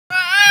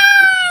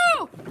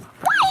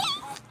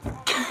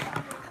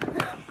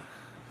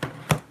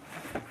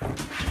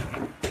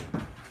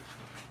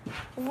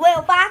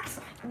Little Fox,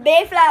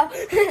 Big Flo.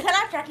 Shut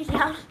up, Jackie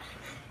Town.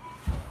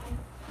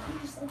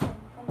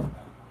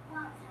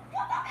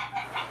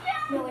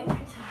 No, wait.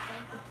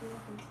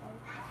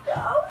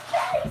 Oh,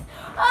 jeez.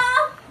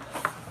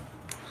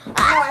 No,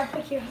 I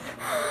pick you.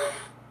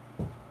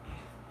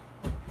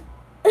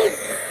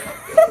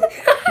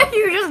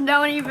 You just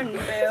don't even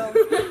film.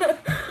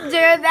 Dude,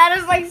 that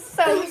is like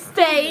so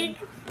fake.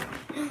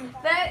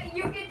 That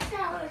you can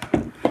tell.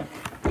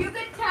 You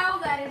can tell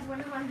that is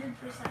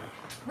 100%.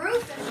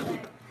 Rufus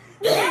Day.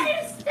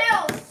 That is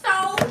still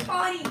so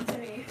funny to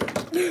me.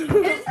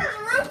 It says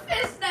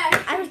Rufus Day.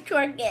 I'm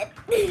crooked.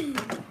 You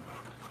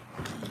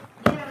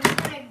know, you're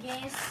gonna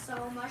gain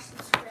so much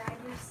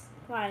subscribers.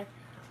 Why?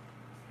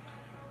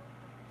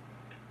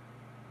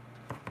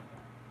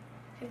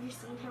 Have you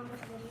seen how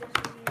much videos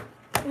we do?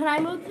 Can I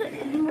move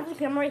the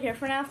camera right here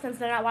for now since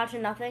they're not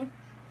watching nothing?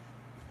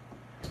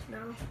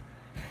 No.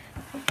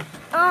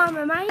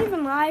 Am I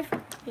even live?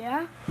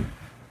 Yeah.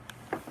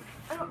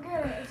 I don't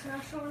get it. It's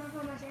not showing up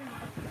on my channel.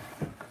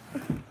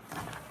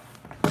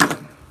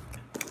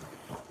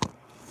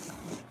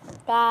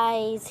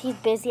 Guys, he's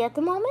busy at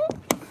the moment.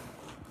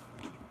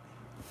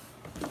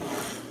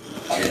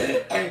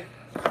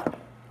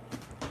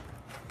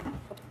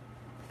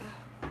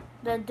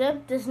 The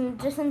dip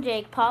and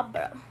Jake Paul,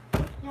 bro.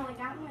 No, I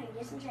got my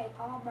This and Jake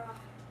Paul, bro.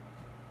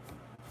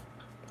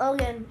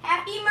 Logan.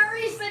 Happy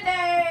Marisa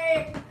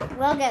Day!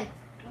 Logan.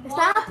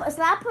 It's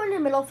not putting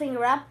your middle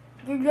finger up.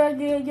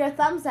 Your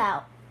thumbs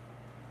out.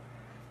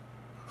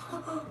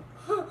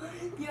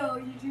 Yo,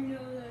 did you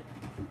know that?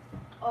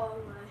 Oh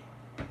my.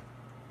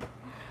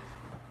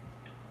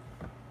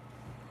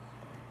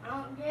 I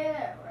don't get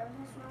it. Where's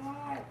this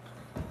remote?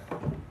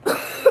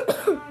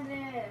 I don't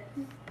get it.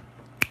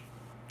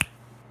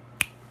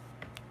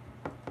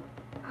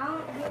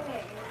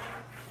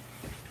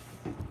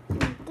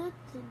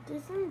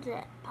 This and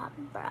Jake Paul,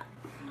 bro.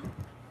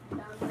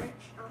 No,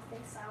 Rich, I don't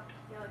think so.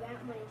 No, that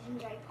one is in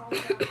Jake Paul.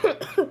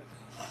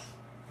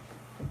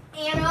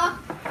 Anna,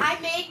 I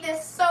made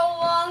this so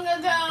long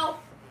ago.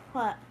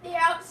 What? The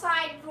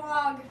outside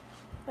vlog.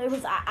 It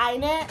was I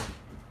in it.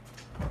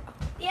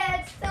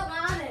 Yeah, it's still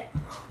on it.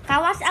 Can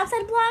I watch the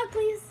outside vlog,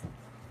 please?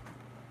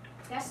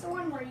 That's the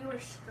one where you were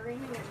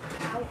screaming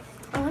out.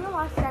 I want to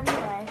watch it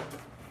anyway.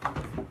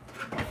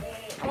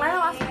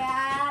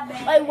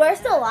 Yeah, Wait, we're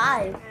still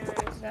live.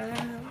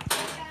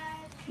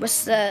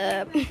 What's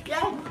up?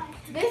 Yeah.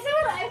 This is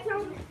what I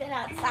filmed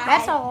outside.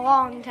 That's a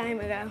long time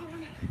ago.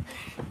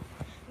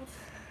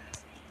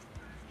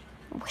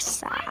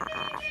 What's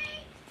up?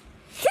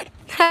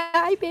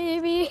 Hi,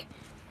 baby.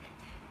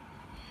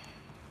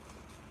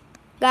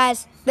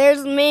 Guys,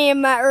 there's me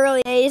in my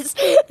early days.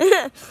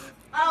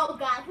 Oh,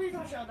 God, please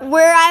don't show them.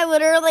 Where I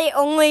literally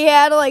only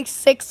had like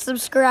 6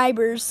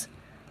 subscribers.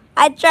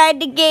 I tried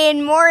to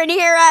gain more, and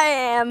here I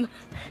am.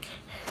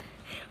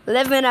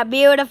 Living a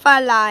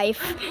beautiful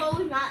life. I'm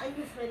totally not in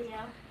this video.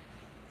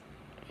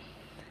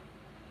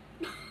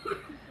 Yep,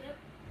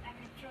 I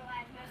control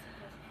live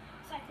messages.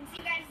 So I can see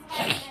you guys'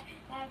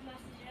 live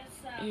messages.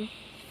 So,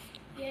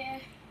 yeah.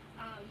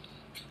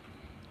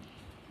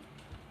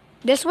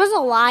 This was a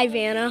live,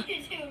 Anna.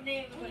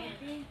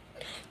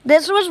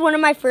 This was one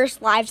of my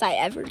first lives I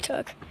ever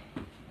took.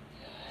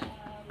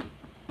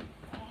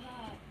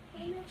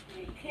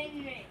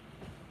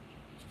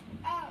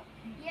 Oh,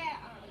 yeah.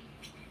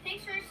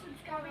 Thanks for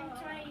subscribing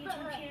to my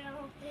YouTube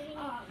channel.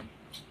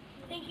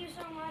 Thank you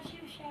so much.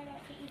 Shout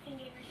out to Ethan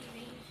Gamer TV.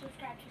 He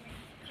subscribed to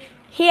me.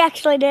 He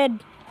actually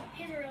did.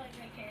 He's a really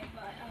great kid,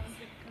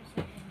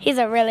 but He's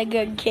a really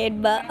good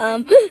kid, but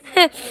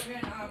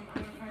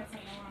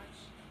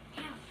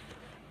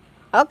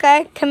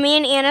Okay, can me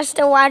and Anna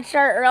still watch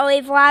our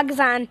early vlogs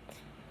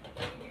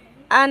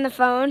on the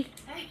phone?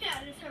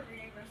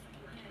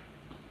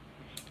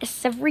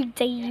 It's every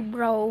day,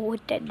 bro,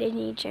 with the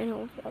Disney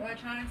Channel.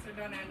 Electronics are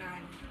done at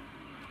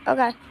 9.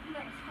 Okay.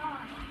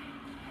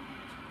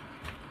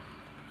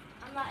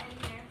 I'm not in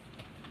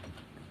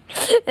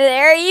here.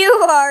 There you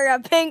are, a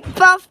pink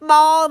puff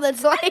ball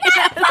that's laying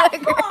on the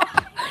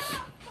ground.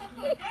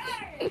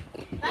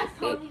 That's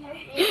totally different.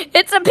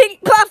 It's a pink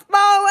puff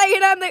ball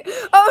laying on the.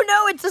 Oh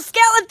no! It's a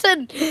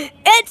skeleton.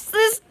 It's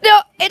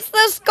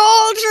the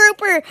skull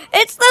trooper.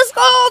 It's the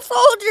skull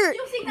soldier.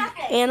 You see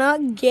nothing. Anna,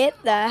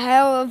 get the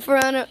hell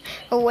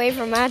away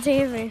from my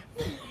TV.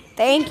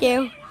 Thank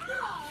you.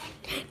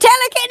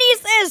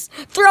 Telekinesis.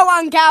 Throw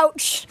on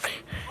couch.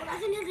 Oh,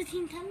 that's another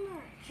Team 10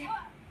 merch.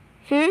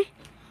 Hmm.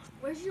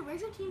 Where's your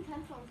Team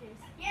 10 phone case?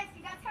 yes,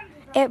 you got time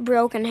to It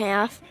broke in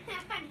half.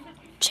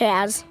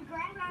 Chaz.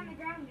 grab it on the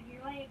ground, but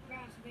you're laying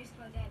ground, so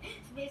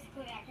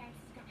basically that counts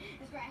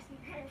as grass and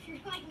grass. If you're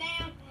like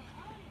down.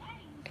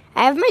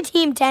 I have my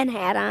Team 10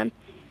 hat on.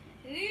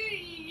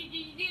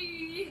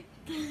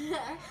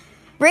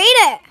 Read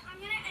it. I'm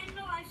going to end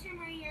the live stream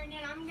right here, and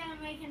then I'm going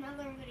to make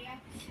another video.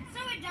 So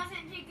it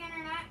doesn't take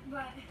internet,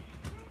 but...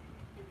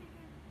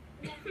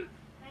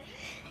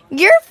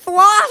 You're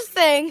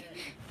flossing.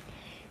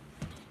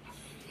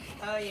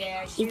 Oh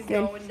yeah, she's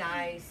Ethan. going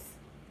nice.